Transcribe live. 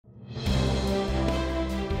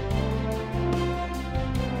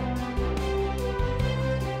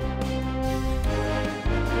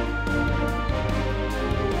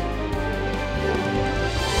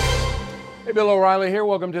Hey, Bill O'Reilly here.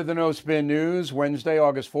 Welcome to the No Spin News, Wednesday,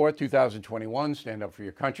 August 4th, 2021. Stand up for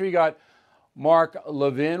your country. You got Mark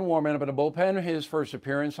Levin warming up in the bullpen. His first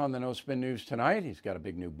appearance on the No Spin News tonight. He's got a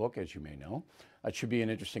big new book, as you may know. That should be an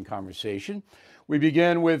interesting conversation. We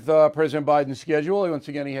begin with President Biden's schedule. Once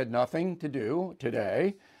again, he had nothing to do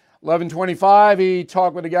today. 11:25, he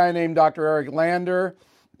talked with a guy named Dr. Eric Lander,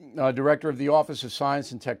 director of the Office of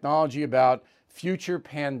Science and Technology, about future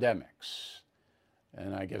pandemics.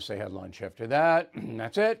 And I guess they had lunch after that.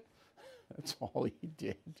 That's it. That's all he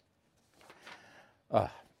did. All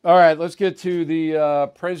right, let's get to the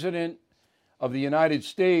President of the United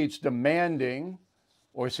States demanding,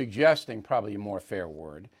 or suggesting, probably a more fair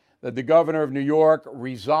word, that the governor of New York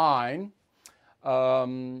resign.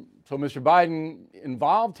 So Mr. Biden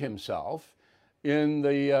involved himself in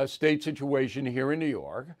the state situation here in New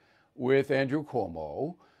York with Andrew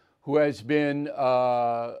Cuomo, who has been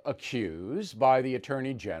accused by the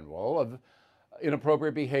Attorney General of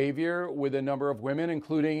inappropriate behavior with a number of women,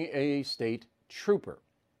 including a state trooper.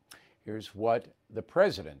 Here's what the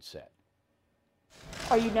president said.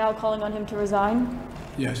 Are you now calling on him to resign?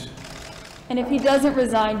 Yes. And if he doesn't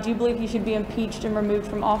resign, do you believe he should be impeached and removed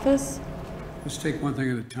from office? Let's take one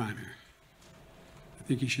thing at a time here. I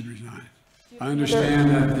think he should resign. I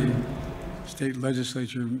understand that the state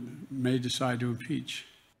legislature may decide to impeach.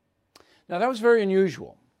 Now, that was very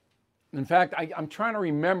unusual. In fact, I'm trying to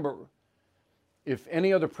remember if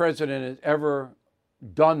any other president has ever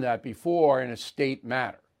done that before in a state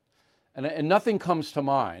matter. And nothing comes to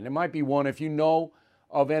mind. There might be one. If you know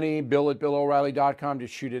of any, Bill at BillO'Reilly.com,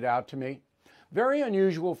 just shoot it out to me. Very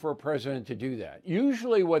unusual for a president to do that.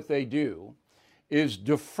 Usually what they do is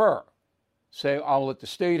defer. Say, I'll let the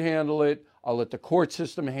state handle it. I'll let the court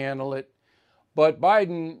system handle it. But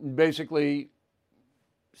Biden basically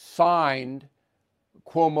signed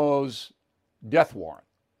Cuomo's death warrant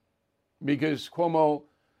because Cuomo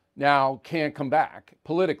now can't come back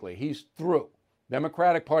politically. He's through.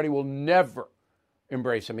 Democratic Party will never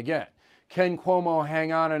embrace him again. Can Cuomo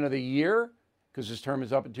hang on another year because his term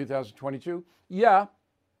is up in 2022? Yeah,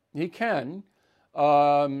 he can.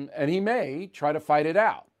 And he may try to fight it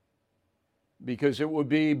out because it would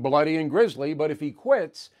be bloody and grisly. But if he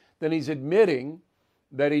quits, then he's admitting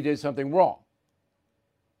that he did something wrong.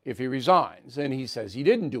 If he resigns and he says he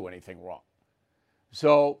didn't do anything wrong.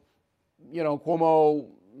 So, Cuomo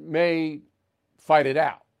may fight it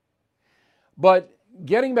out. But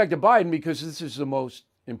getting back to Biden, because this is the most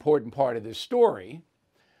important part of this story,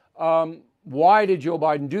 why did Joe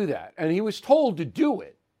Biden do that? And he was told to do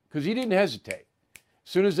it because he didn't hesitate.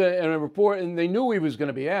 As soon as a report, and they knew he was going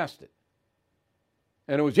to be asked it.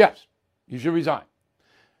 And it was, yes, you should resign.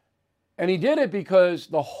 And he did it because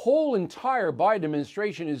the whole entire Biden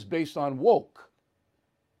administration is based on woke.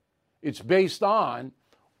 It's based on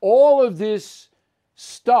all of this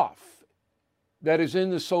stuff that is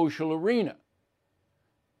in the social arena.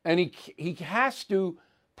 And he has to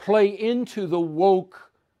play into the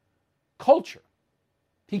woke culture.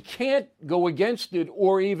 He can't go against it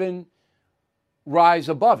or even rise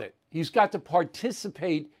above it. He's got to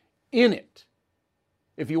participate in it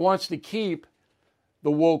if he wants to keep the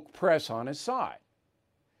woke press on his side.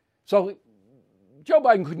 So Joe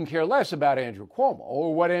Biden couldn't care less about Andrew Cuomo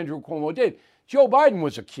or what Andrew Cuomo did. Joe Biden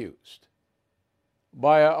was accused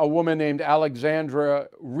by a woman named Alexandra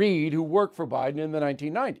Reed, who worked for Biden in the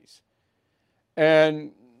 1990s.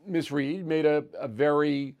 And Ms. Reed made a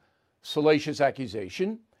very salacious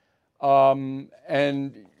accusation.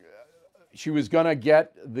 And she was going to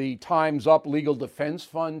get the Time's Up Legal Defense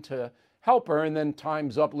Fund to help her. And then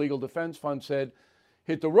Time's Up Legal Defense Fund said,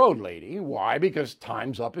 hit the road, lady. Why? Because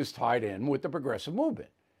Time's Up is tied in with the progressive movement.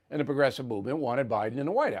 And the progressive movement wanted Biden in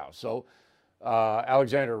the White House. So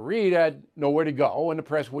Alexandra Reed had nowhere to go, and the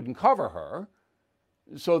press wouldn't cover her.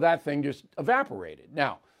 So that thing just evaporated.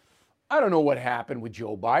 Now, I don't know what happened with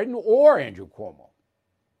Joe Biden or Andrew Cuomo.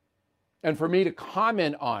 And for me to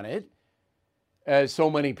comment on it, as so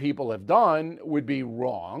many people have done, would be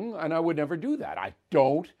wrong, and I would never do that. I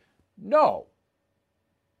don't know.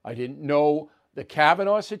 I didn't know the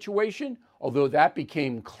Kavanaugh situation, although that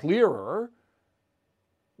became clearer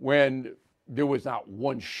when there was not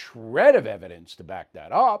one shred of evidence to back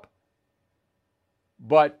that up.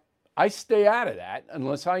 But I stay out of that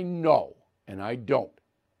unless I know, and I don't.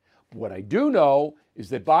 What I do know is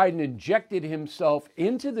that Biden injected himself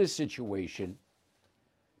into this situation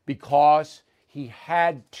because he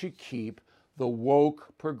had to keep the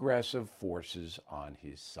woke progressive forces on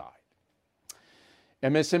his side.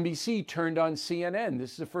 MSNBC turned on CNN. This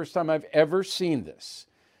is the first time I've ever seen this.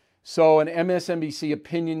 So an MSNBC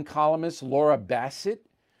opinion columnist, Laura Bassett,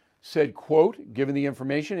 said, quote, given the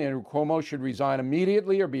information, Andrew Cuomo should resign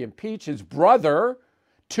immediately or be impeached. His brother,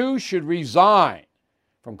 too, should resign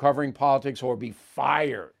from covering politics or be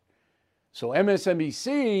fired. So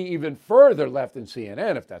MSNBC, even further left than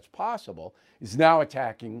CNN, if that's possible, is now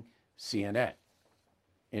attacking CNN.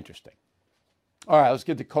 Interesting. All right, let's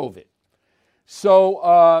get to COVID.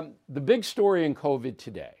 So the big story in COVID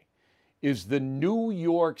today is the New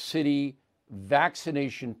York City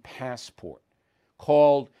vaccination passport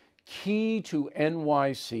called Key to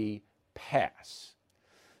NYC Pass.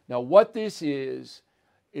 Now, what this is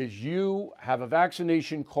you have a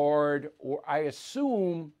vaccination card, or I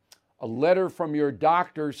assume a letter from your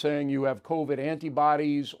doctor saying you have COVID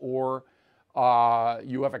antibodies, or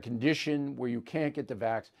you have a condition where you can't get the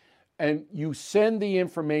vax, and you send the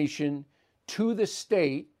information to the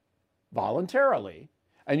state voluntarily,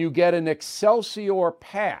 and you get an Excelsior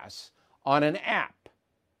pass on an app.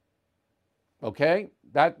 Okay?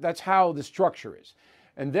 That's how the structure is.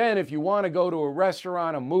 And then if you want to go to a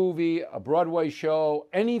restaurant, a movie, a Broadway show,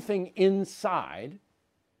 anything inside,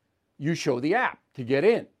 you show the app to get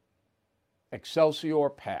in. Excelsior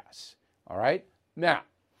Pass. All right? Now,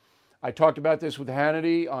 I talked about this with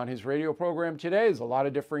Hannity on his radio program today. There's a lot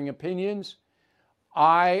of differing opinions.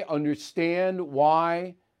 I understand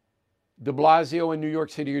why de Blasio in New York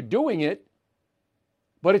City are doing it,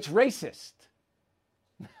 but it's racist.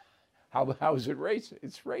 How is it racist?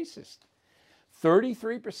 It's racist.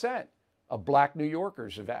 33% of black New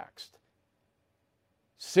Yorkers are vaxxed.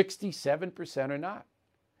 67% are not.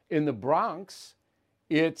 In the Bronx,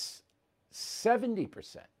 it's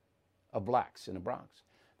 70% of blacks in the Bronx.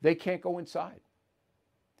 They can't go inside.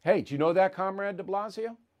 Hey, do you know that, Comrade de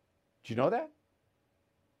Blasio? Do you know that?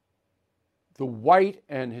 The white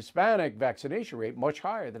and Hispanic vaccination rate much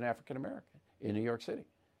higher than African American in New York City.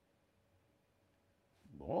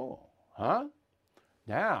 Oh, huh?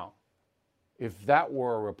 Now, if that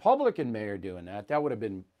were a Republican mayor doing that, that would have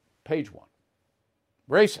been page one.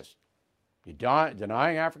 Racist. You're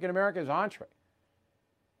denying African Americans entree.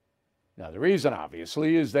 Now, the reason,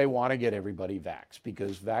 obviously, is they want to get everybody vaxxed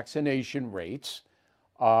because vaccination rates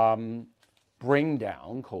bring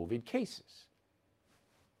down COVID cases.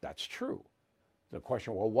 That's true. The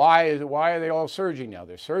question, well, why are they all surging now?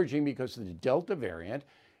 They're surging because the Delta variant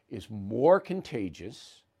is more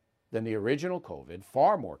contagious than the original COVID,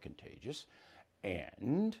 far more contagious,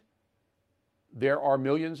 and there are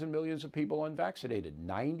millions and millions of people unvaccinated.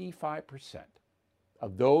 95%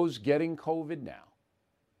 of those getting COVID now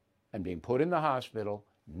and being put in the hospital,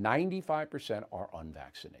 95% are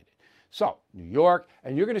unvaccinated. So, New York,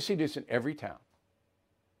 and you're going to see this in every town,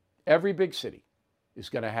 every big city is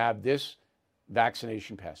going to have this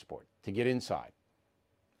vaccination passport to get inside.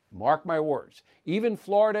 Mark my words. Even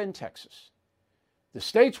Florida and Texas. The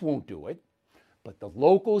states won't do it, but the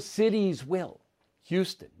local cities will.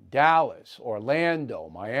 Houston, Dallas, Orlando,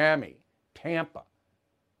 Miami, Tampa.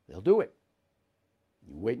 They'll do it.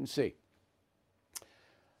 You wait and see.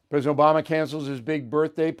 President Obama cancels his big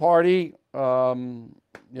birthday party, out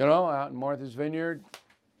in Martha's Vineyard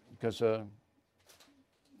because of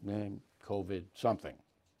COVID something.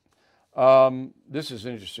 This is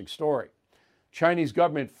an interesting story. Chinese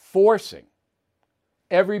government forcing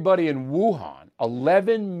everybody in Wuhan,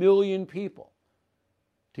 11 million people,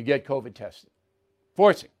 to get COVID tested.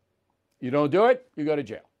 Forcing. You don't do it, you go to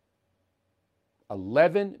jail.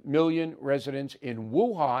 11 million residents in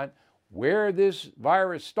Wuhan, where this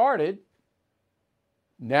virus started,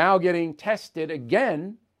 now getting tested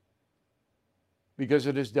again because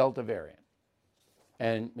of this Delta variant.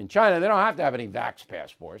 And in China, they don't have to have any vax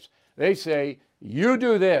passports. They say, you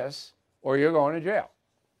do this or you're going to jail.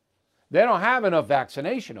 They don't have enough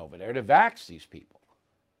vaccination over there to vax these people.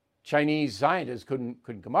 Chinese scientists couldn't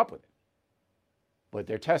come up with it, but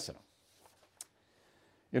they're testing them.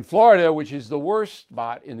 In Florida, which is the worst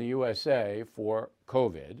spot in the USA for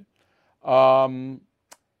COVID, Ron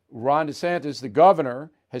DeSantis, the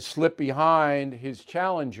governor, has slipped behind his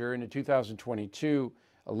challenger in the 2022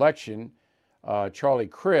 election, Charlie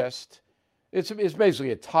Crist. It's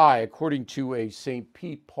basically a tie, according to a St.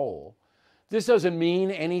 Pete poll. This doesn't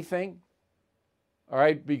mean anything, all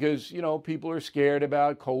right, because, people are scared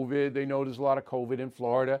about COVID. They know there's a lot of COVID in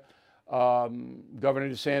Florida. Governor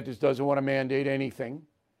DeSantis doesn't want to mandate anything,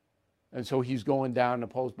 and so he's going down in the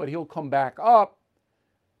polls. But he'll come back up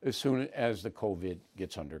as soon as the COVID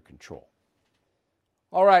gets under control.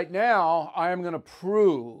 All right, now I am going to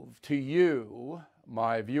prove to you,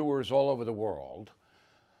 my viewers all over the world,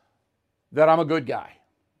 that I'm a good guy.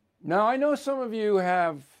 Now, I know some of you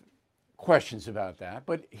have questions about that,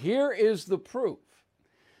 but here is the proof.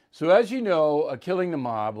 So as you know, Killing the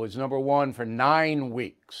Mob was #1 for 9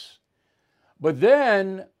 weeks. But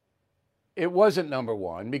then it wasn't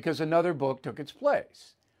 #1 because another book took its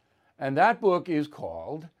place. And that book is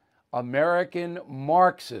called American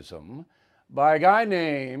Marxism by a guy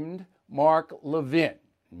named Mark Levin.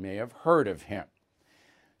 You may have heard of him.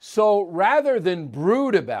 So rather than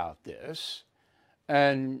brood about this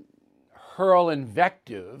and hurl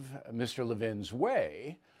invective Mr. Levin's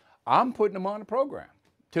way, I'm putting him on a program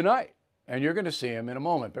tonight. And you're going to see him in a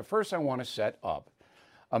moment. But first, I want to set up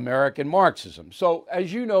American Marxism. So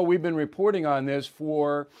as you know, we've been reporting on this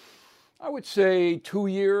for, I would say, 2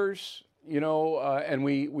 years, and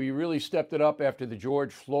we really stepped it up after the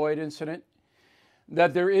George Floyd incident,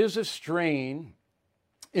 that there is a strain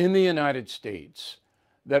in the United States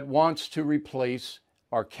that wants to replace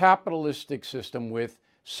our capitalistic system with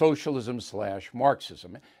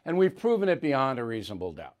socialism/Marxism. And we've proven it beyond a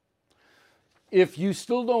reasonable doubt. If you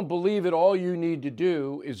still don't believe it, all you need to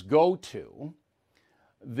do is go to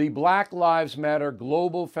the Black Lives Matter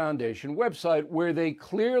Global Foundation website, where they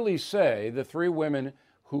clearly say, the 3 women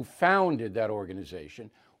who founded that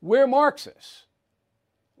organization, we're Marxists.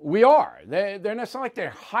 We are. It's not like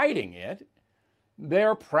they're hiding it.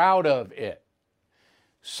 They're proud of it.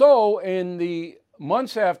 So in the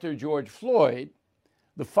months after George Floyd,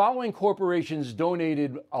 the following corporations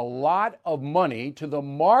donated a lot of money to the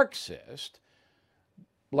Marxist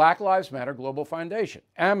Black Lives Matter Global Foundation: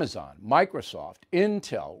 Amazon, Microsoft,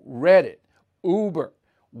 Intel, Reddit, Uber,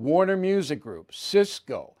 Warner Music Group,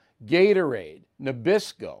 Cisco, Gatorade,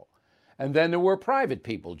 Nabisco. And then there were private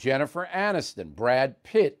people: Jennifer Aniston, Brad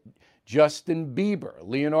Pitt, Justin Bieber,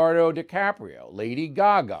 Leonardo DiCaprio, Lady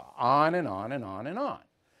Gaga, on and on and on and on.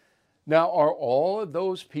 Now, are all of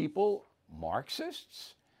those people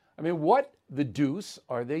Marxists? I mean, what the deuce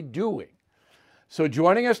are they doing? So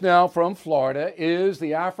joining us now from Florida is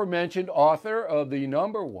the aforementioned author of the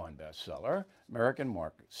 #1 bestseller, American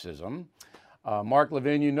Marxism. Mark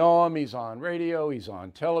Levin, you know him. He's on radio. He's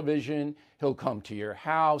on television. He'll come to your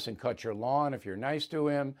house and cut your lawn if you're nice to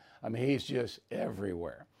him. I mean, he's just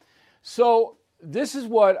everywhere. So this is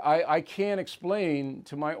what I can't explain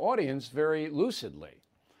to my audience very lucidly.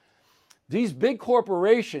 These big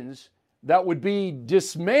corporations that would be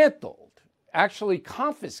dismantled, actually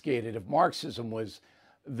confiscated if Marxism was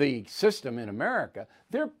the system in America,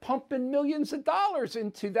 they're pumping millions of dollars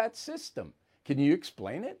into that system. Can you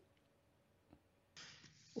explain it?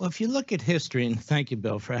 Well, if you look at history, and thank you,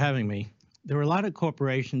 Bill, for having me, there were a lot of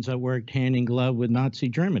corporations that worked hand in glove with Nazi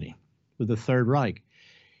Germany, with the Third Reich,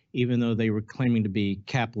 even though they were claiming to be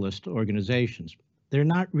capitalist organizations. They're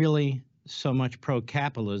not really so much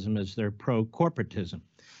pro-capitalism as they're pro-corporatism.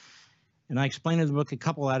 And I explain in the book a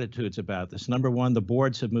couple attitudes about this. #1, the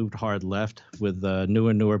boards have moved hard left with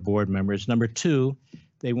newer and newer board members. #2,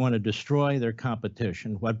 they want to destroy their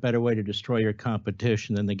competition. What better way to destroy your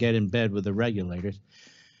competition than to get in bed with the regulators?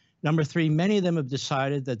 #3, many of them have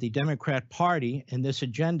decided that the Democrat Party and this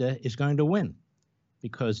agenda is going to win,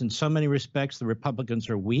 because in so many respects the Republicans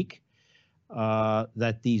are weak,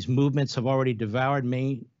 that these movements have already devoured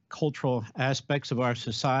many cultural aspects of our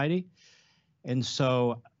society. And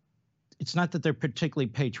so it's not that they're particularly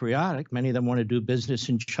patriotic. Many of them want to do business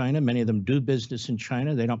in China. Many of them do business in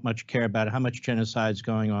China. They don't much care about how much genocide is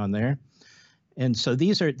going on there. And so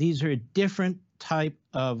these are a different type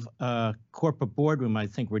of corporate boardroom I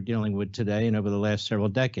think we're dealing with today and over the last several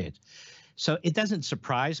decades. So it doesn't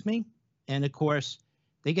surprise me. And of course,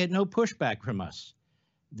 they get no pushback from us.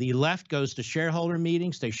 The left goes to shareholder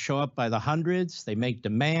meetings. They show up by the hundreds. They make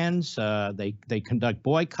demands. They conduct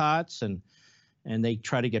boycotts, and they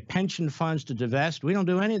try to get pension funds to divest. We don't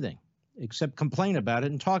do anything except complain about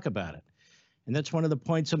it and talk about it. And that's one of the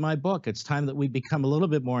points of my book. It's time that we become a little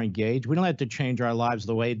bit more engaged. We don't have to change our lives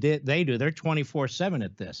the way they do. They're 24/7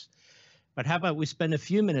 at this. But how about we spend a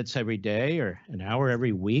few minutes every day or an hour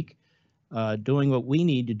every week doing what we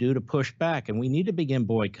need to do to push back? And we need to begin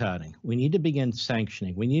boycotting. We need to begin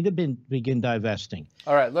sanctioning. We need to begin divesting.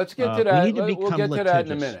 All right, let's get to that. We'll get to that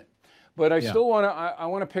in a minute. But I still want to I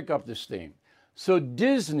want to pick up this theme. So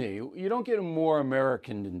Disney, you don't get more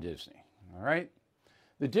American than Disney, all right?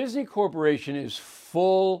 The Disney Corporation is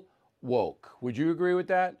full woke. Would you agree with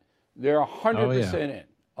that? They're 100% in.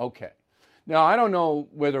 Okay. Now, I don't know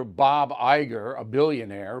whether Bob Iger, a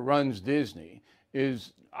billionaire, runs Disney.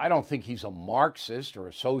 I don't think he's a Marxist or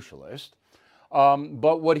a socialist.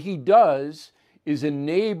 But what he does is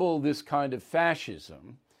enable this kind of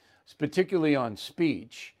fascism, particularly on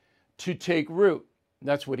speech, to take root.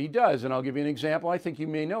 That's what he does. And I'll give you an example. I think you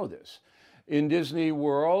may know this. In Disney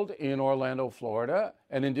World in Orlando, Florida,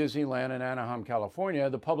 and in Disneyland in Anaheim, California,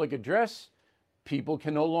 the public address people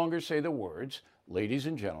can no longer say the words, ladies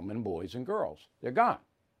and gentlemen, boys and girls. They're gone.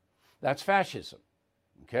 That's fascism,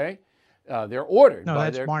 okay? They're ordered No, by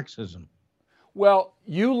that's their... Marxism. Well,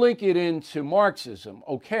 you link it into Marxism,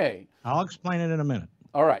 okay. I'll explain it in a minute.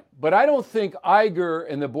 All right, but I don't think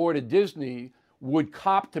Iger and the board of Disney would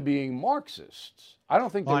cop to being Marxists. I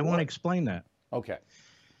don't think Well, they I want to would. explain that. Okay.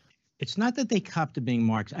 It's not that they cop to being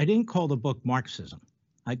Marx. I didn't call the book Marxism.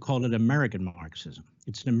 I called it American Marxism.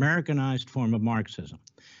 It's an Americanized form of Marxism.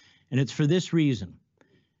 And it's for this reason.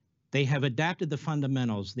 They have adapted the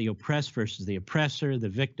fundamentals, the oppressed versus the oppressor, the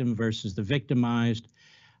victim versus the victimized.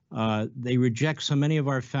 They reject so many of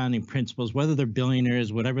our founding principles, whether they're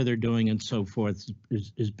billionaires, whatever they're doing and so forth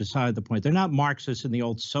is beside the point. They're not Marxists in the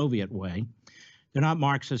old Soviet way. They're not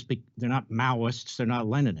Marxists, they're not Maoists, they're not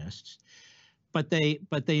Leninists. But they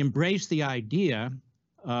embrace the idea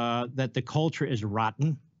that the culture is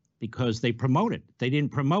rotten because they promote it. If they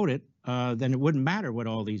didn't promote it, then it wouldn't matter what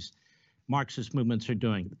all these Marxist movements are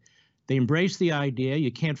doing. They embrace the idea.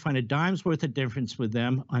 You can't find a dime's worth of difference with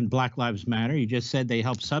them on Black Lives Matter. You just said they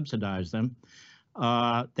help subsidize them.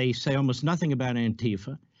 They say almost nothing about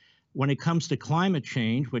Antifa. When it comes to climate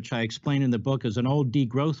change, which I explain in the book is an old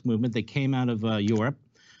degrowth movement that came out of Europe,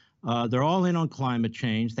 they're all in on climate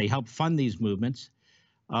change. They help fund these movements.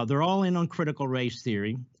 They're all in on critical race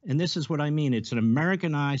theory. And this is what I mean. It's an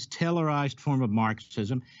Americanized, Taylorized form of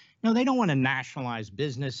Marxism. No, they don't want to nationalize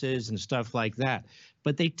businesses and stuff like that.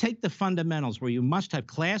 But they take the fundamentals where you must have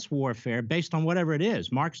class warfare based on whatever it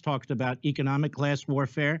is. Marx talked about economic class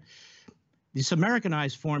warfare. This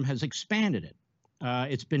Americanized form has expanded it.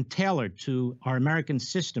 It's been tailored to our American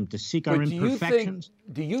system to seek our imperfections.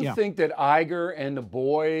 Do you think that Iger and the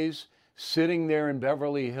boys sitting there in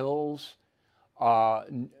Beverly Hills are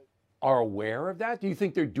aware of that? Do you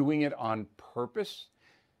think they're doing it on purpose?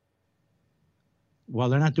 Well,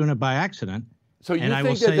 they're not doing it by accident. So you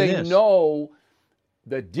think that they know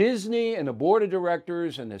that Disney and the board of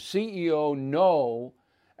directors and the CEO know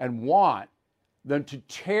and want them to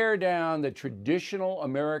tear down the traditional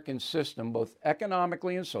American system, both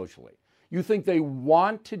economically and socially? You think they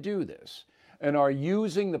want to do this and are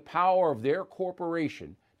using the power of their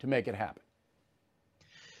corporation to make it happen?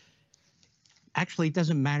 Actually, it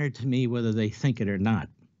doesn't matter to me whether they think it or not.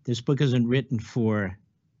 This book isn't written for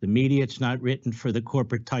the media. It's not written for the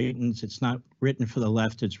corporate titans. It's not written for the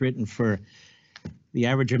left. It's written for the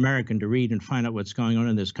average American to read and find out what's going on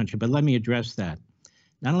in this country. But let me address that.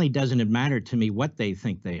 Not only doesn't it matter to me what they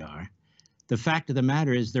think they are, the fact of the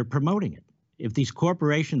matter is they're promoting it. If these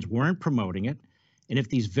corporations weren't promoting it, and if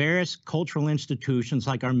these various cultural institutions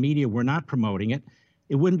like our media were not promoting it,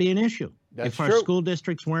 it wouldn't be an issue. That's if our true. school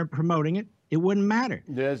districts weren't promoting it, it wouldn't matter.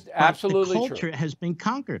 That's absolutely true. The culture true. has been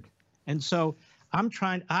conquered. And so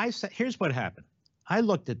here's what happened. I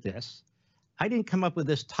looked at this. I didn't come up with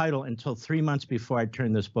this title until 3 months before I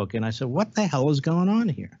turned this book in. I said, what the hell is going on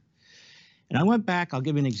here? And I went back, I'll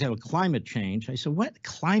give you an example, climate change. I said, what?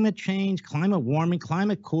 Climate change, climate warming,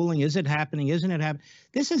 climate cooling, is it happening, isn't it happening?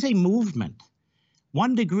 This is a movement.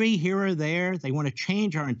 1 degree here or there, they want to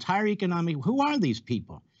change our entire economic. Who are these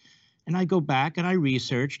people? And I go back and I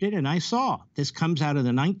researched it and I saw this comes out of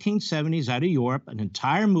the 1970s, out of Europe, an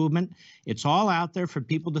entire movement. It's all out there for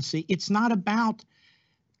people to see. It's not about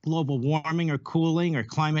global warming or cooling or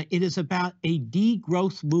climate. It is about a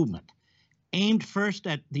degrowth movement aimed first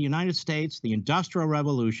at the United States, the Industrial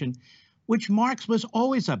Revolution, which Marx was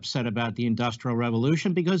always upset about the Industrial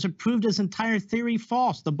Revolution because it proved his entire theory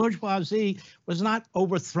false. The bourgeoisie was not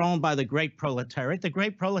overthrown by the great proletariat. The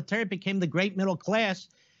great proletariat became the great middle class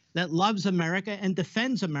that loves America and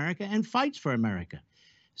defends America and fights for America.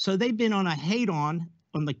 So they've been on a hate-on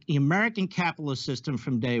the American capitalist system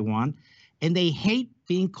from day one, and they hate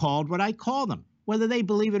being called what I call them. Whether they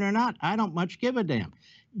believe it or not, I don't much give a damn.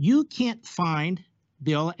 You can't find,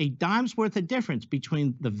 Bill, a dime's worth of difference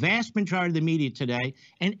between the vast majority of the media today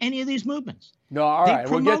and any of these movements. No, all right.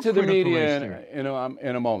 We'll get to the media in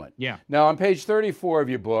a moment. Yeah. Now, on page 34 of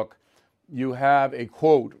your book, you have a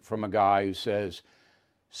quote from a guy who says,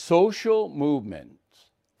 social movements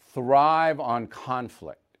thrive on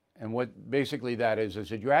conflict. And what basically that is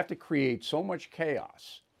that you have to create so much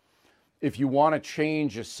chaos if you want to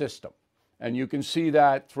change a system. And you can see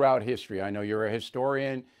that throughout history. I know you're a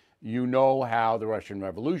historian. You know how the Russian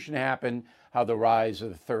Revolution happened, how the rise of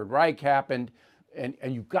the Third Reich happened. And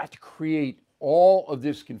you've got to create all of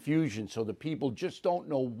this confusion so that people just don't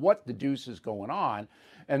know what the deuce is going on,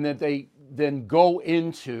 and that they then go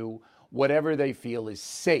into whatever they feel is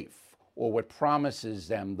safe or what promises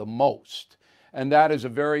them the most. And that is a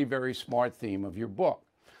very, very smart theme of your book.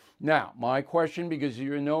 Now, my question, because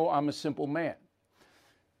you know I'm a simple man.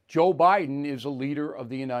 Joe Biden is a leader of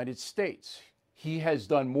the United States. He has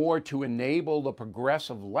done more to enable the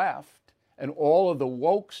progressive left and all of the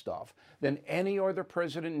woke stuff than any other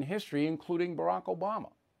president in history, including Barack Obama,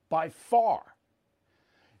 by far.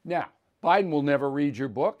 Now, Biden will never read your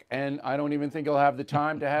book, and I don't even think he'll have the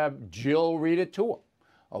time to have Jill read it to him,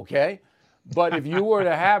 okay? But if you were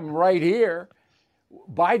to have him right here,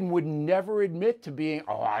 Biden would never admit to being,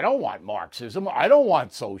 oh, I don't want Marxism, I don't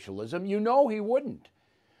want socialism. You know he wouldn't.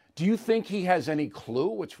 Do you think he has any clue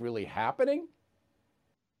what's really happening?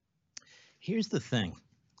 Here's the thing.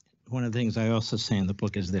 One of the things I also say in the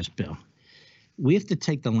book is this, Bill. We have to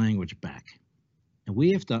take the language back, and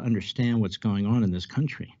we have to understand what's going on in this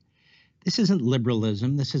country. This isn't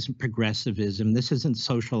liberalism. This isn't progressivism. This isn't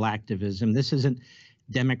social activism. This isn't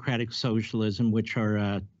democratic socialism, which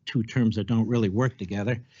are two terms that don't really work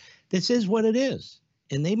together. This is what it is.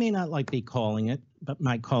 And they may not like me calling it, but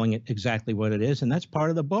might calling it exactly what it is. And that's part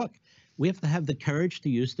of the book. We have to have the courage to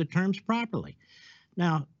use the terms properly.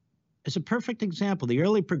 Now, as a perfect example, the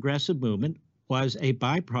early progressive movement was a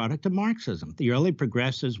byproduct of Marxism. The early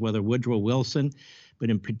progressives, whether Woodrow Wilson, but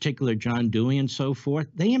in particular John Dewey and so forth,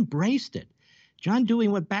 they embraced it. John Dewey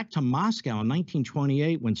went back to Moscow in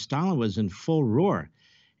 1928 when Stalin was in full roar.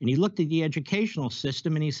 And he looked at the educational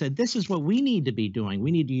system and he said, this is what we need to be doing.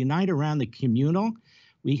 We need to unite around the communal.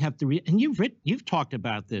 We have to, and you've talked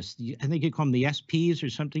about this. I think you call them the SPs or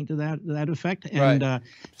something to that effect. And right.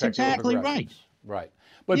 It's exactly right. Right.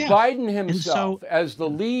 But yeah. Biden himself, as the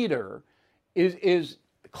leader, is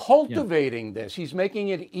cultivating this. He's making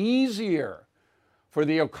it easier for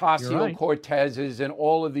the Ocasio-Cortezes and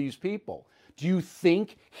all of these people. Do you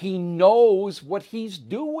think he knows what he's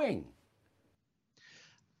doing?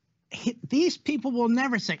 These people will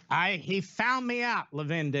never say, he found me out,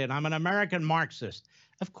 Levin did. I'm an American Marxist.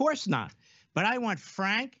 Of course not. But I want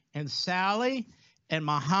Frank and Sally and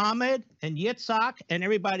Mohammed and Yitzhak and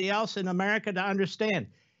everybody else in America to understand.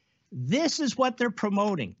 This is what they're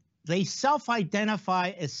promoting. They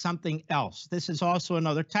self-identify as something else. This is also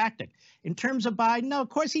another tactic. In terms of Biden, no, of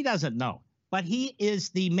course he doesn't know. But he is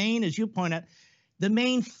the main, as you point out, the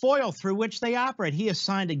main foil through which they operate. He has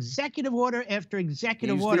signed executive order after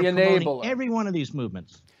executive order promoting every one of these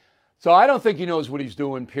movements. So I don't think he knows what he's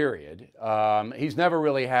doing, period. He's never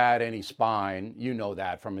really had any spine. You know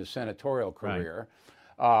that from his senatorial career.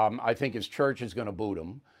 Right. I think his church is going to boot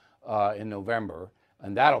him in November,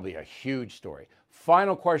 and that'll be a huge story.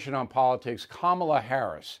 Final question on politics. Kamala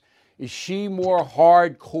Harris, is she more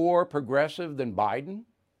hardcore progressive than Biden?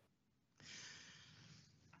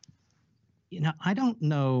 You know, I don't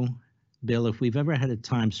know, Bill, if we've ever had a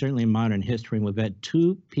time, certainly in modern history, we've had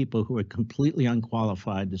two people who are completely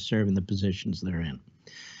unqualified to serve in the positions they're in.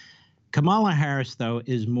 Kamala Harris, though,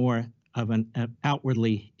 is more of an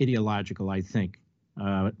outwardly ideological, I think.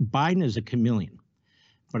 Biden is a chameleon,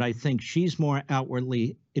 but I think she's more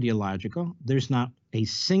outwardly ideological. There's not a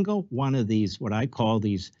single one of these, what I call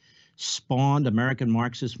these spawned American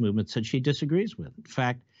Marxist movements that she disagrees with. In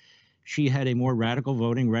fact, she had a more radical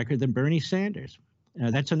voting record than Bernie Sanders.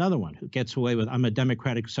 That's another one who gets away with, I'm a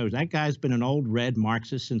democratic socialist. That guy's been an old red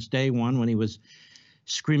Marxist since day one when he was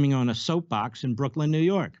screaming on a soapbox in Brooklyn, New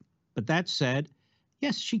York. But that said,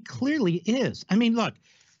 yes, she clearly is. I mean, look,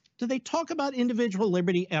 do they talk about individual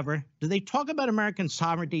liberty ever? Do they talk about American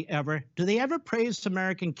sovereignty ever? Do they ever praise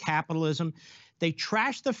American capitalism? They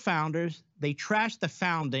trash the founders. They trash the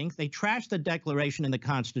founding. They trash the Declaration and the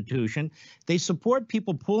Constitution. They support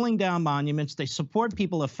people pulling down monuments. They support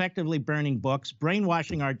people effectively burning books,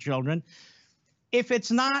 brainwashing our children. If it's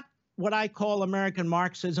not what I call American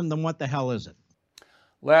Marxism, then what the hell is it?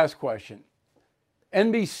 Last question.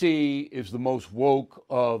 NBC is the most woke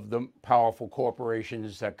of the powerful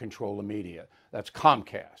corporations that control the media. That's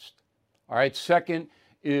Comcast. All right. Second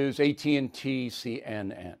is AT&T,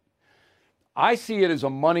 CNN. I see it as a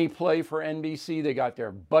money play for NBC. They got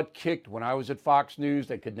their butt kicked when I was at Fox News.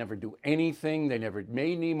 They could never do anything. They never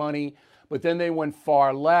made any money. But then they went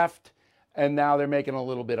far left, and now they're making a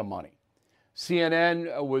little bit of money.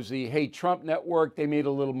 CNN was the Hate Trump network. They made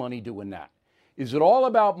a little money doing that. Is it all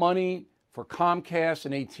about money for Comcast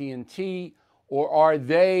and AT&T, or are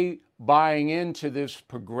they buying into this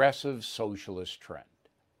progressive socialist trend?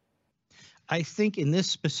 I think in this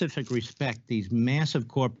specific respect, these massive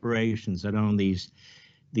corporations that own these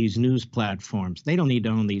news platforms, they don't need to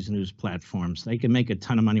own these news platforms. They can make a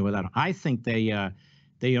ton of money without them. I think they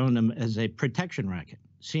own them as a protection racket.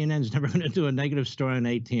 CNN's never going to do a negative story on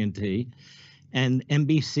AT&T, and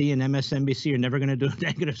NBC and MSNBC are never going to do a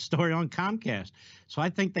negative story on Comcast. So I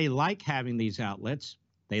think they like having these outlets.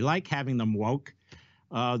 They like having them woke.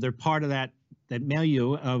 They're part of that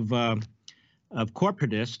milieu of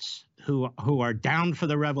corporatists who are down for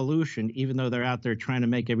the revolution, even though they're out there trying to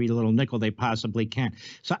make every little nickel they possibly can.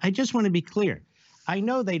 So I just want to be clear. I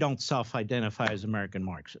know they don't self-identify as American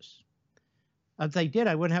Marxists. If they did,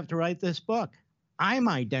 I wouldn't have to write this book. I'm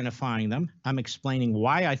identifying them. I'm explaining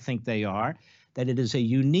why I think they are, that it is a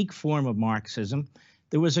unique form of Marxism.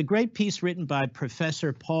 There was a great piece written by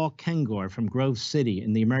Professor Paul Kengor from Grove City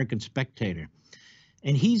in the American Spectator.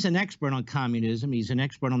 And he's an expert on communism. He's an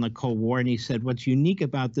expert on the Cold War. And he said, what's unique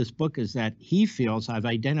about this book is that he feels I've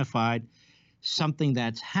identified something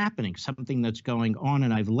that's happening, something that's going on,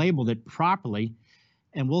 and I've labeled it properly.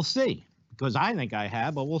 And we'll see, because I think I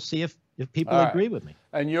have, but we'll see if people agree with me.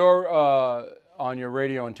 And you're on your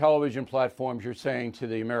radio and television platforms, you're saying to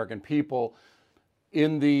the American people,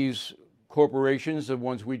 in these corporations, the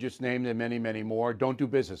ones we just named and many, many more, don't do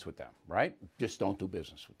business with them, right? Just don't do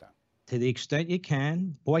business with them. To the extent you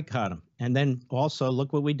can, boycott them. And then also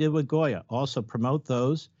look what we did with Goya. Also promote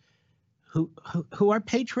those who are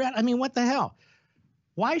patriotic. I mean, what the hell?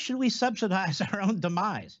 Why should we subsidize our own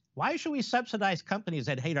demise? Why should we subsidize companies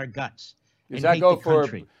that hate our guts? Does that go for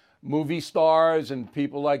movie stars and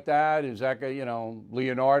people like that? Is that,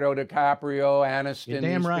 Leonardo DiCaprio, Aniston, You're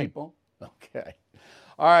damn these right. people? Okay.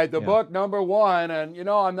 All right, the book number 1, and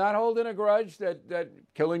I'm not holding a grudge that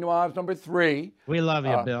Killing the Mob's number 3. We love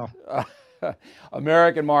you, Bill.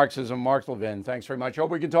 American Marxism, Mark Levin. Thanks very much.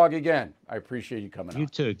 Hope we can talk again. I appreciate you coming on. You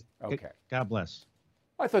too. Okay. God bless.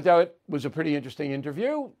 I thought that was a pretty interesting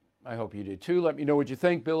interview. I hope you did too. Let me know what you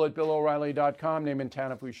think. Bill@BillO'Reilly.com. Name and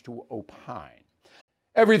town if you wish to opine.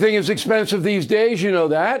 Everything is expensive these days, you know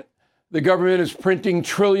that. The government is printing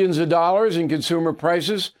trillions of dollars and consumer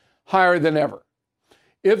prices higher than ever.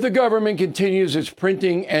 If the government continues its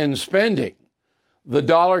printing and spending, the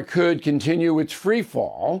dollar could continue its free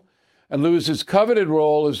fall and lose its coveted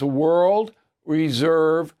role as the world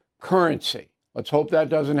reserve currency. Let's hope that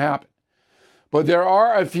doesn't happen. But there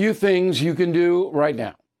are a few things you can do right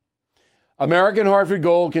now. American Hartford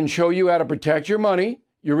Gold can show you how to protect your money,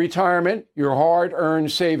 your retirement, your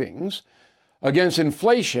hard-earned savings against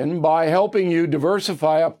inflation by helping you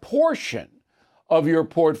diversify a portion of your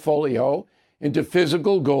portfolio into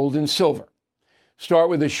physical gold and silver. Start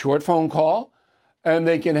with a short phone call, and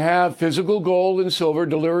they can have physical gold and silver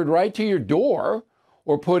delivered right to your door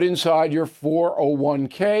or put inside your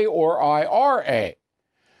 401k or IRA.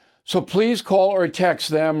 So please call or text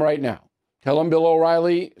them right now. Tell them Bill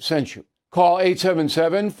O'Reilly sent you. Call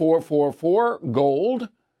 877-444-GOLD,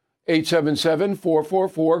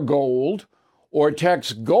 877-444-GOLD, or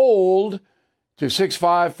text GOLD to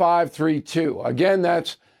 65532. Again,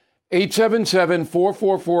 that's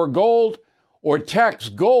 877-444-GOLD, or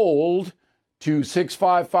text GOLD to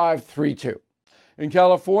 65532. In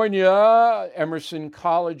California, Emerson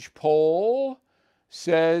College poll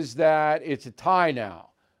says that it's a tie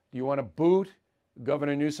now. Do you want to boot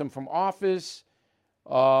Governor Newsom from office?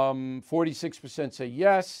 46% say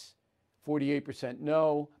yes, 48%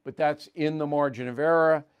 no, but that's in the margin of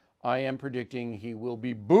error. I am predicting he will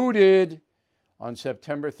be booted on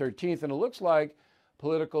September 13th, and it looks like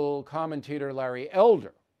political commentator Larry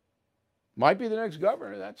Elder might be the next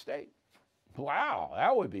governor of that state. Wow,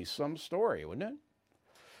 that would be some story, wouldn't it?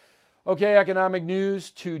 Okay, economic news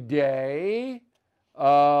today.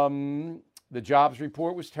 The jobs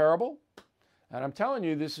report was terrible. And I'm telling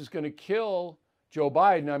you, this is going to kill Joe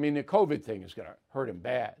Biden. I mean, the COVID thing is going to hurt him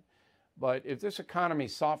bad. But if this economy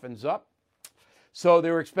softens up, so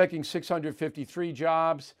they were expecting 653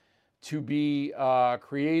 jobs to be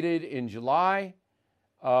created in July.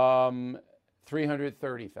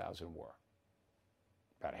 330,000 were,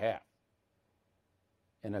 about half.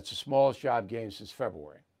 And that's the smallest job gain since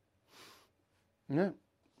February. Yeah.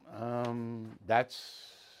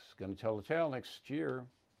 That's going to tell the tale next year,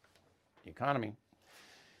 the economy.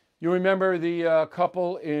 You remember the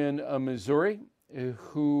couple in Missouri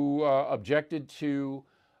who objected to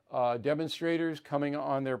demonstrators coming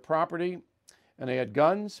on their property, and they had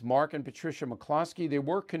guns, Mark and Patricia McCloskey. They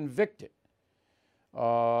were convicted.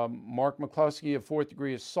 Mark McCloskey of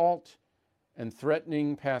 4th-degree assault and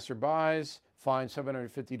threatening passerbys, fined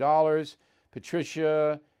 $750.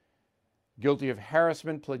 Patricia, guilty of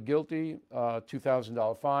harassment, pled guilty,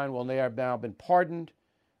 $2,000 fine. Well, they have now been pardoned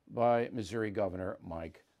by Missouri Governor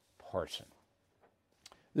Mike Parson.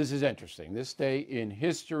 This is interesting. This day in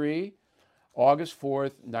history, August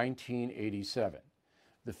 4th, 1987.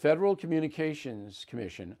 The Federal Communications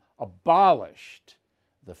Commission abolished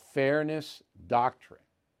the Fairness Doctrine.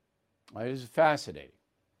 It is fascinating.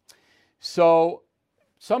 So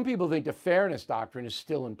some people think the Fairness Doctrine is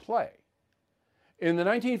still in play. In the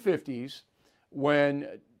 1950s,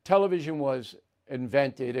 when television was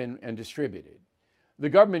invented and distributed, the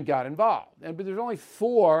government got involved. But there's only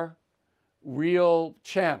 4 real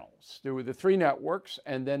channels. There were the 3 networks,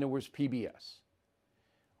 and then there was PBS.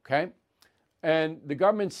 Okay? And the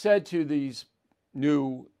government said to these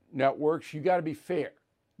new networks, you got to be fair.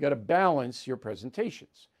 You got to balance your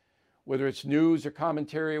presentations. Whether it's news or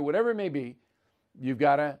commentary or whatever it may be, you've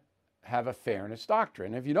got to have a fairness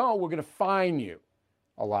doctrine. If you don't, we're going to fine you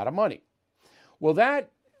a lot of money. Well, that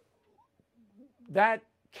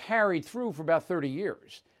carried through for about 30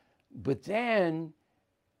 years. But then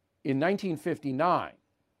in 1959,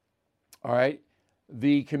 all right,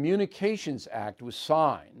 the Communications Act was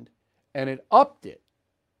signed and it upped it.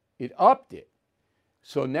 It upped it.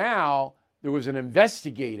 So now there was an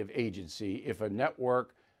investigative agency if a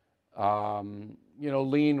network,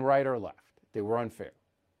 leaned right or left. They were unfair.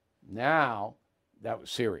 Now that was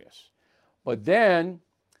serious. But then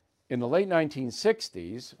in the late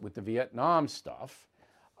 1960s, with the Vietnam stuff,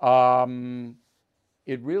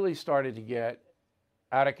 it really started to get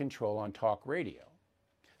out of control on talk radio.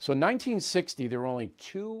 So in 1960, there were only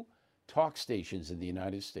 2 talk stations in the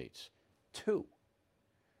United States. 2.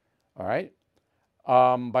 All right?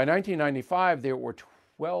 By 1995, there were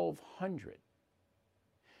 1,200.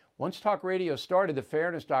 Once talk radio started, the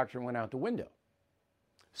fairness doctrine went out the window.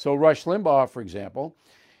 So Rush Limbaugh, for example,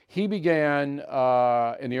 he began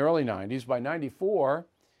in the early 90s. By 94,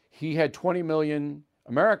 he had 20 million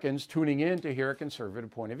Americans tuning in to hear a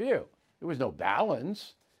conservative point of view. There was no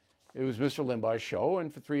balance. It was Mr. Limbaugh's show,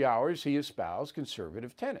 and for 3 hours, he espoused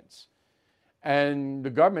conservative tenets. And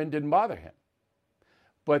the government didn't bother him.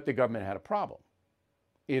 But the government had a problem.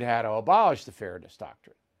 It had to abolish the fairness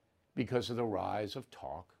doctrine because of the rise of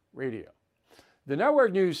talk radio. The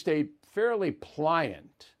network news stayed fairly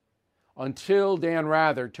pliant until Dan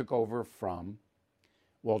Rather took over from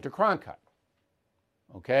Walter Cronkite.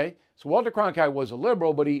 Okay? So Walter Cronkite was a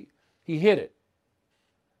liberal, but he hid it.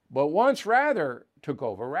 But once Rather took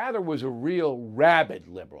over, Rather was a real rabid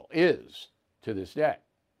liberal, is to this day.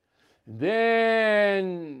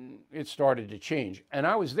 Then it started to change. And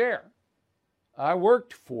I was there. I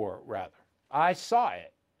worked for Rather. I saw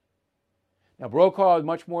it. Now, Brokaw is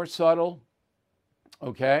much more subtle.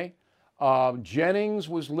 Okay? Jennings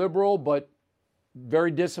was liberal, but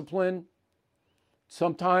very disciplined.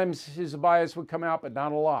 Sometimes his bias would come out, but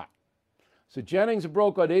not a lot. So Jennings and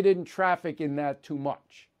Brokaw, they didn't traffic in that too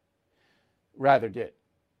much. Rather did.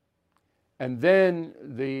 And then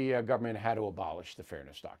the government had to abolish the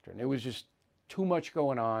fairness doctrine. It was just too much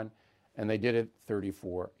going on, and they did it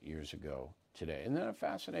 34 years ago today. Isn't that a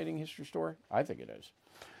fascinating history story? I think it is.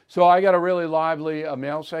 So I got a really lively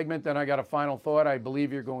mail segment. Then I got a final thought I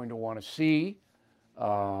believe you're going to want to see. So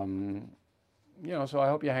I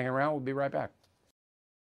hope you hang around. We'll be right back.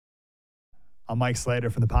 I'm Mike Slater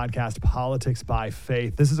from the podcast Politics by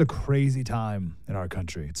Faith. This is a crazy time in our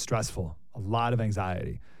country. It's stressful, a lot of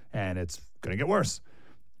anxiety, and it's going to get worse.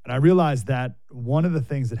 And I realized that one of the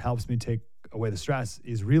things that helps me take away the stress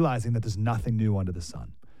is realizing that there's nothing new under the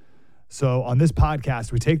sun. So on this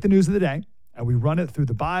podcast, we take the news of the day and we run it through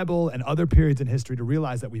the Bible and other periods in history to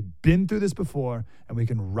realize that we've been through this before and we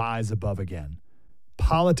can rise above again.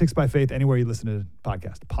 Politics by Faith, anywhere you listen to the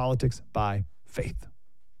podcast. Politics by Faith.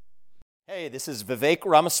 Hey, this is Vivek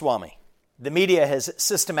Ramaswamy. The media has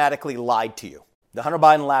systematically lied to you. The Hunter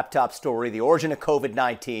Biden laptop story, the origin of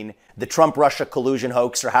COVID-19, the Trump-Russia collusion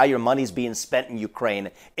hoax, or how your money's being spent in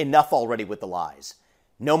Ukraine. Enough already with the lies.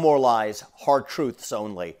 No more lies, hard truths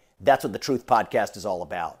only. That's what the Truth Podcast is all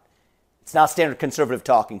about. It's not standard conservative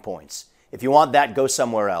talking points. If you want that, go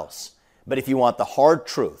somewhere else. But if you want the hard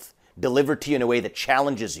truth delivered to you in a way that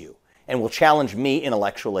challenges you and will challenge me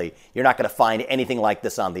intellectually, you're not going to find anything like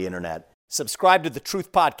this on the internet. Subscribe to the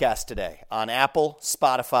Truth Podcast today on Apple,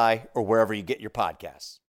 Spotify, or wherever you get your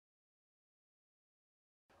podcasts.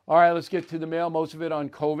 All right, let's get to the mail, most of it on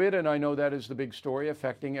COVID, and I know that is the big story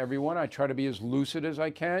affecting everyone. I try to be as lucid as I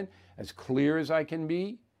can, as clear as I can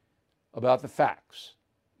be about the facts.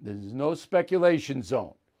 There's no speculation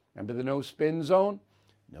zone. Remember the no spin zone?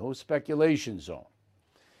 No speculation zone.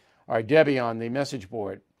 All right, Debbie on the message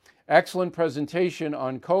board. Excellent presentation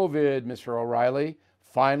on COVID, Mr. O'Reilly.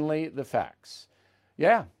 Finally, the facts.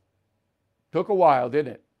 Yeah, took a while,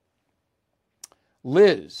 didn't it?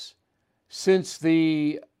 Liz, since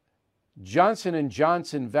the Johnson &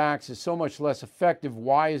 Johnson vax is so much less effective,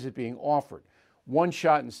 why is it being offered? 1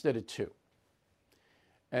 shot instead of 2.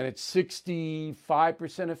 And it's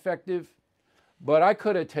 65% effective, but I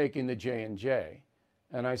could have taken the J&J,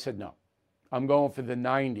 and I said no. I'm going for the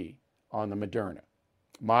 90 on the Moderna.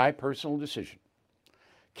 My personal decision.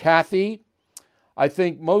 Kathy, I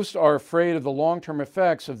think most are afraid of the long-term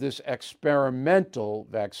effects of this experimental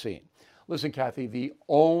vaccine. Listen, Kathy, the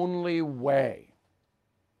only way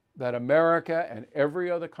that America and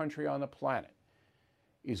every other country on the planet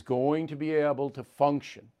is going to be able to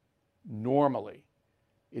function normally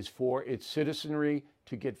is for its citizenry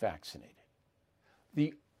to get vaccinated.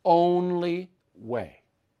 The only way.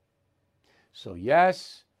 So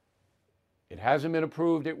yes, it hasn't been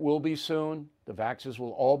approved. It will be soon. The vaccines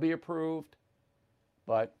will all be approved.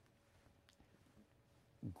 But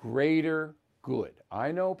greater good.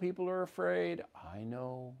 I know people are afraid. I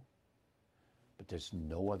know. But there's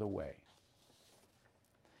no other way.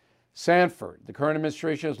 Sanford, the current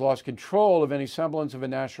administration has lost control of any semblance of a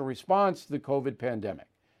national response to the COVID pandemic.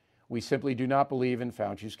 We simply do not believe in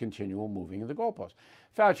Fauci's continual moving of the goalposts.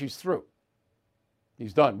 Fauci's through.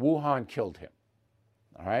 He's done. Wuhan killed him.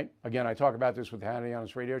 All right? Again, I talk about this with Hannity on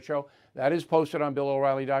his radio show. That is posted on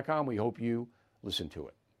BillO'Reilly.com. We hope you listen to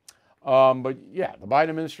it. But yeah, the Biden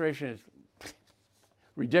administration is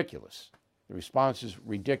ridiculous. The response is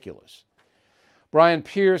ridiculous. Brian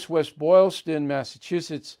Pierce, West Boylston,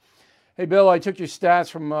 Massachusetts. Hey, Bill, I took your stats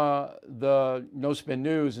from the No Spin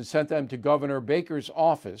News and sent them to Governor Baker's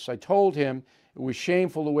office. I told him it was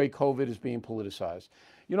shameful the way COVID is being politicized.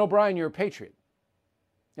 You know, Brian, you're a patriot.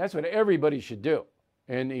 That's what everybody should do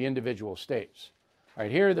in the individual states. All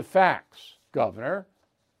right, here are the facts, Governor.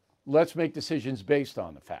 Let's make decisions based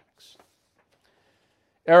on the facts.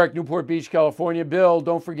 Eric, Newport Beach, California. Bill,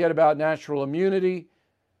 don't forget about natural immunity.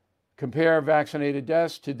 Compare vaccinated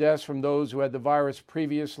deaths to deaths from those who had the virus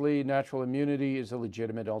previously. Natural immunity is a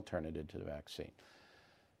legitimate alternative to the vaccine.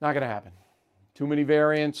 Not going to happen. Too many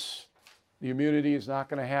variants. The immunity is not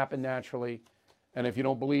going to happen naturally. And if you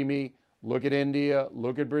don't believe me, look at India,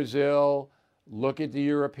 look at Brazil, look at the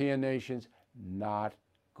European nations. Not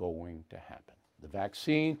going to happen. The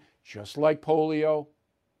vaccine, just like polio,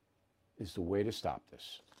 is the way to stop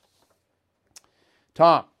this.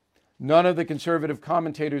 Tom, none of the conservative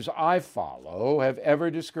commentators I follow have ever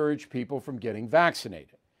discouraged people from getting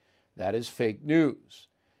vaccinated. That is fake news,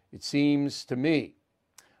 it seems to me.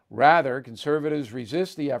 Rather, conservatives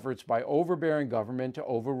resist the efforts by overbearing government to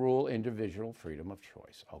overrule individual freedom of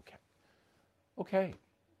choice. Okay.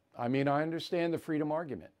 I mean, I understand the freedom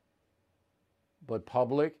argument, but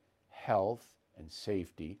public health and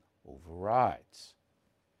safety overrides.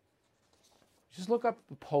 Just look up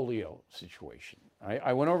the polio situation.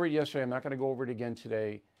 I went over it yesterday. I'm not going to go over it again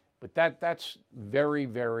today, but that's very,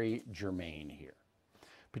 very germane here.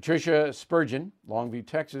 Patricia Spurgeon, Longview,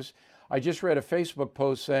 Texas. I just read a Facebook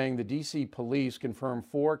post saying the D.C. police confirmed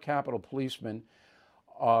 4 Capitol policemen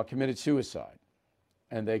committed suicide,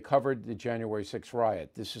 and they covered the January 6th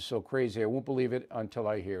riot. This is so crazy. I won't believe it until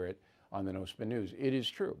I hear it on the No Spin News. It is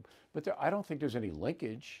true, but I don't think there's any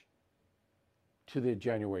linkage to the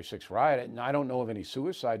January 6th riot, and I don't know of any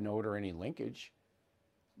suicide note or any linkage,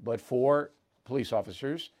 but 4 police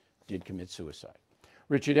officers did commit suicide.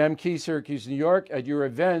 Richard M. Key, Syracuse, New York. At your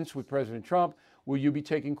events with President Trump, will you be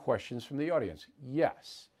taking questions from the audience?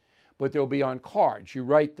 Yes, but they'll be on cards. You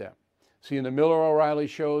write them. See, in the Miller O'Reilly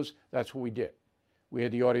shows, that's what we did. We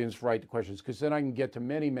had the audience write the questions, because then I can get to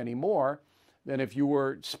many, many more than if you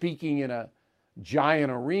were speaking in a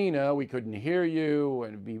giant arena. We couldn't hear you,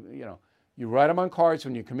 and it'd be, you write them on cards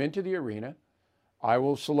when you come into the arena. I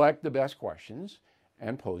will select the best questions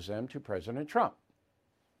and pose them to President Trump.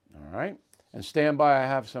 All right? And stand by, I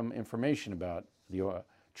have some information about the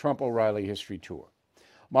Trump O'Reilly History Tour.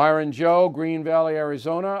 Myron Joe, Green Valley,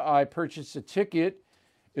 Arizona. I purchased a ticket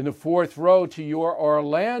in the 4th row to your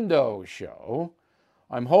Orlando show.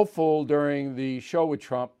 I'm hopeful during the show with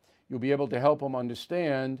Trump, you'll be able to help him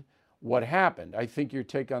understand what happened. I think your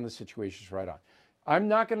take on the situation is right on. I'm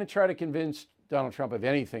not going to try to convince Donald Trump of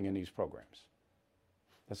anything in these programs.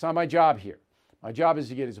 That's not my job here. My job is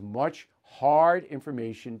to get as much hard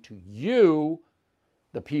information to you,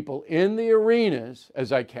 the people in the arenas,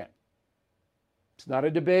 as I can. It's not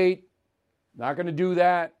a debate. I'm not going to do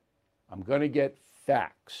that. I'm going to get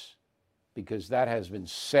facts, because that has been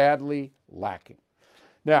sadly lacking.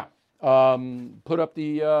 Now, put up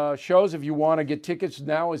the shows. If you want to get tickets,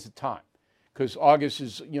 now is the time, because August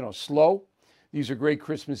is, slow. These are great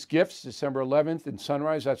Christmas gifts. December 11th in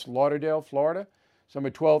Sunrise, that's Lauderdale, Florida. December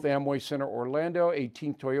 12th, Amway Center, Orlando.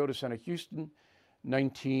 18th, Toyota Center, Houston.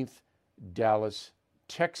 19th, Dallas,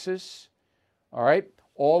 Texas. All right,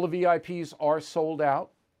 all the VIPs are sold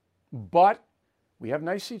out, but we have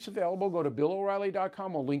nice seats available. Go to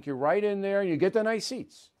BillO'Reilly.com. We'll link you right in there, and you get the nice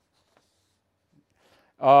seats.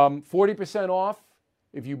 40% off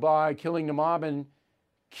if you buy Killing the Mob and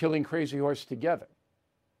Killing Crazy Horse together.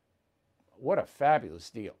 what a fabulous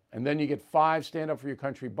deal. And then you get 5 Stand Up for Your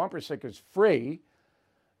Country bumper stickers free.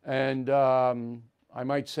 And I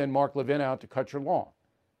might send Mark Levin out to cut your lawn.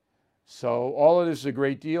 So all of this is a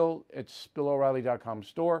great deal. It's BillO'Reilly.com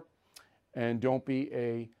store. And don't be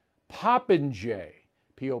a popinjay,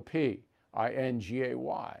 Popingay.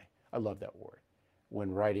 I love that word,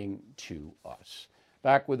 when writing to us.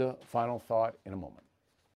 Back with a final thought in a moment.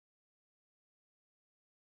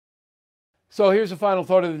 So here's the final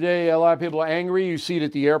thought of the day. A lot of people are angry. You see it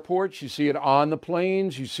at the airports. You see it on the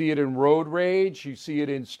planes. You see it in road rage. You see it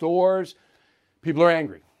in stores. People are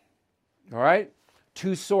angry. All right?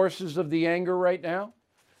 2 sources of the anger right now.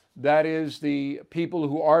 That is the people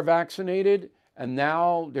who are vaccinated, and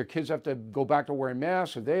now their kids have to go back to wearing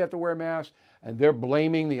masks, or they have to wear masks, and they're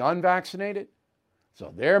blaming the unvaccinated.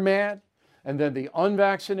 So they're mad. And then the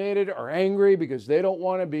unvaccinated are angry because they don't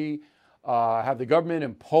want to be have the government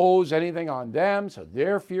impose anything on them, so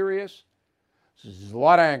they're furious. So there's a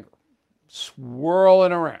lot of anger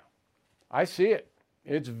swirling around. I see it.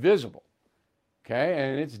 It's visible, okay?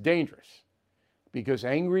 And it's dangerous because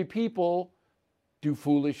angry people do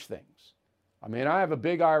foolish things. I mean, I have a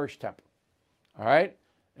big Irish temper, all right?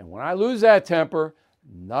 And when I lose that temper,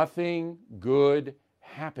 nothing good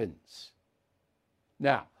happens.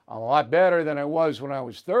 Now, I'm a lot better than I was when I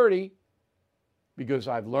was 30, because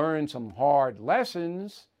I've learned some hard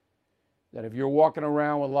lessons that if you're walking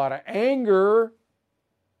around with a lot of anger,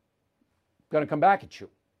 it's going to come back at you.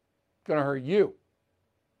 It's going to hurt you.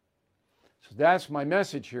 So that's my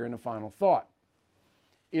message here in the final thought.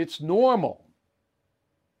 It's normal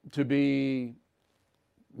to be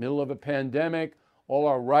middle of a pandemic. All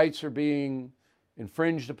our rights are being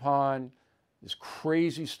infringed upon. There's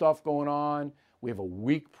crazy stuff going on. We have a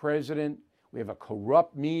weak president. We have a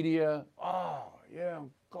corrupt media. Oh, yeah,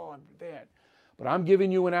 God, bad. But I'm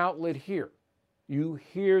giving you an outlet here. You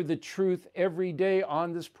hear the truth every day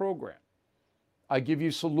on this program. I give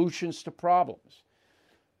you solutions to problems.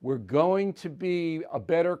 We're going to be a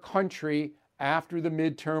better country after the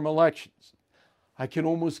midterm elections. I can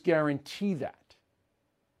almost guarantee that.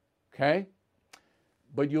 Okay?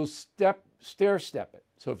 But you'll stair-step it.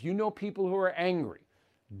 So if you know people who are angry,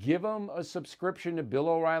 give them a subscription to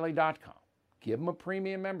BillO'Reilly.com. Give them a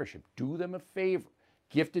premium membership. Do them a favor.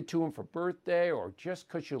 Gift it to them for birthday or just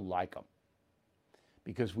because you like them.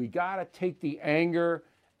 Because we got to take the anger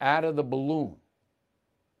out of the balloon.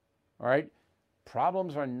 All right?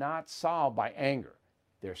 Problems are not solved by anger.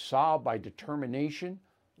 They're solved by determination,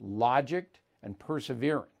 logic, and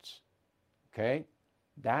perseverance. Okay?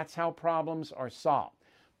 That's how problems are solved.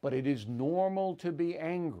 But it is normal to be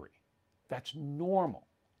angry. That's normal.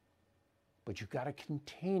 But you've got to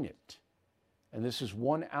contain it. And this is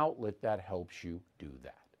one outlet that helps you do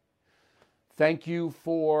that. Thank you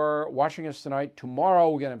for watching us tonight. Tomorrow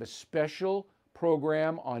we're going to have a special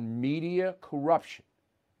program on media corruption.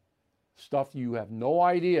 Stuff you have no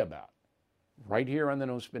idea about. Right here on the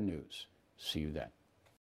No Spin News. See you then.